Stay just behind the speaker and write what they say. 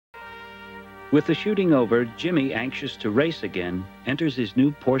With the shooting over, Jimmy, anxious to race again, enters his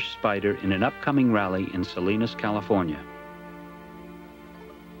new Porsche Spyder in an upcoming rally in Salinas, California.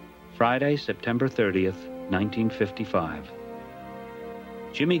 Friday, September 30th, 1955.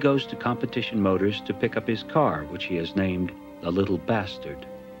 Jimmy goes to Competition Motors to pick up his car, which he has named the Little Bastard.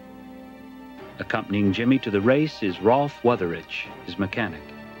 Accompanying Jimmy to the race is Rolf Wutherich, his mechanic.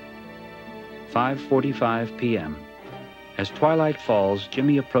 5:45 p.m. As twilight falls,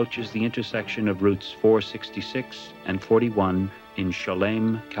 Jimmy approaches the intersection of routes 466 and 41 in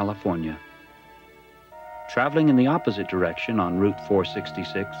Cholame, California. Traveling in the opposite direction on Route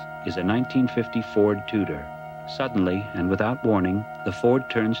 466 is a 1950 Ford Tudor. Suddenly, and without warning, the Ford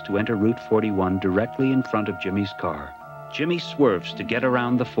turns to enter Route 41 directly in front of Jimmy's car. Jimmy swerves to get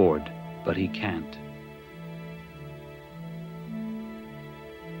around the Ford, but he can't.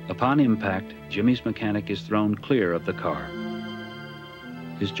 Upon impact, Jimmy's mechanic is thrown clear of the car.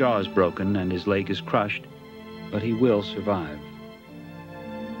 His jaw is broken and his leg is crushed, but he will survive.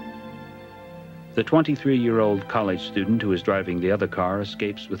 The 23-year-old college student who is driving the other car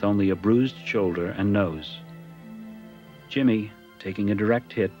escapes with only a bruised shoulder and nose. Jimmy, taking a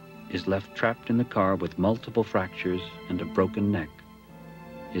direct hit, is left trapped in the car with multiple fractures and a broken neck.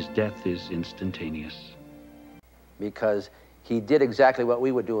 His death is instantaneous. Because he did exactly what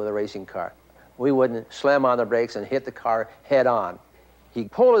we would do with a racing car. We wouldn't slam on the brakes and hit the car head on. He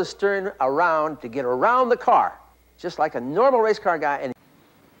pulled his stern around to get around the car, just like a normal race car guy. And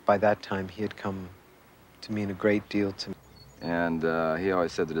by that time, he had come to mean a great deal to me. And he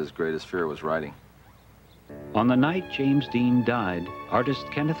always said that his greatest fear was riding. On the night James Dean died, artist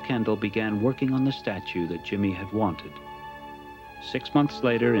Kenneth Kendall began working on the statue that Jimmy had wanted. 6 months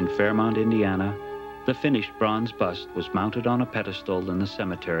later in Fairmont, Indiana, the finished bronze bust was mounted on a pedestal in the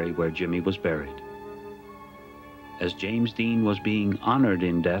cemetery where Jimmy was buried. As James Dean was being honored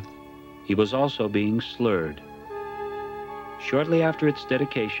in death, he was also being slurred. Shortly after its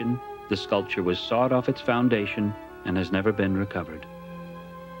dedication, the sculpture was sawed off its foundation and has never been recovered.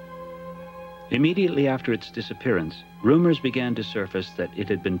 Immediately after its disappearance, rumors began to surface that it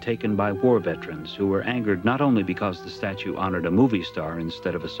had been taken by war veterans who were angered not only because the statue honored a movie star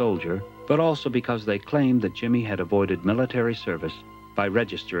instead of a soldier, but also because they claimed that Jimmy had avoided military service by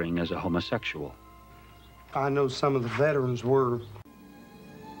registering as a homosexual. I know some of the veterans were.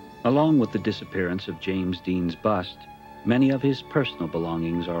 Along with the disappearance of James Dean's bust, many of his personal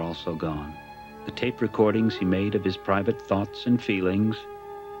belongings are also gone. The tape recordings he made of his private thoughts and feelings,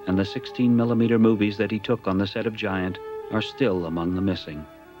 and the 16mm movies that he took on the set of Giant are still among the missing.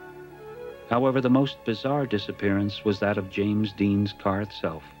 However, the most bizarre disappearance was that of James Dean's car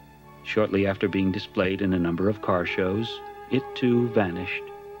itself. Shortly after being displayed in a number of car shows, it too vanished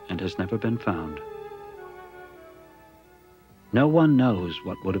and has never been found. No one knows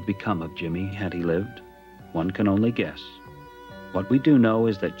what would have become of Jimmy had he lived. One can only guess. What we do know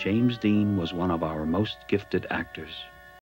is that James Dean was one of our most gifted actors.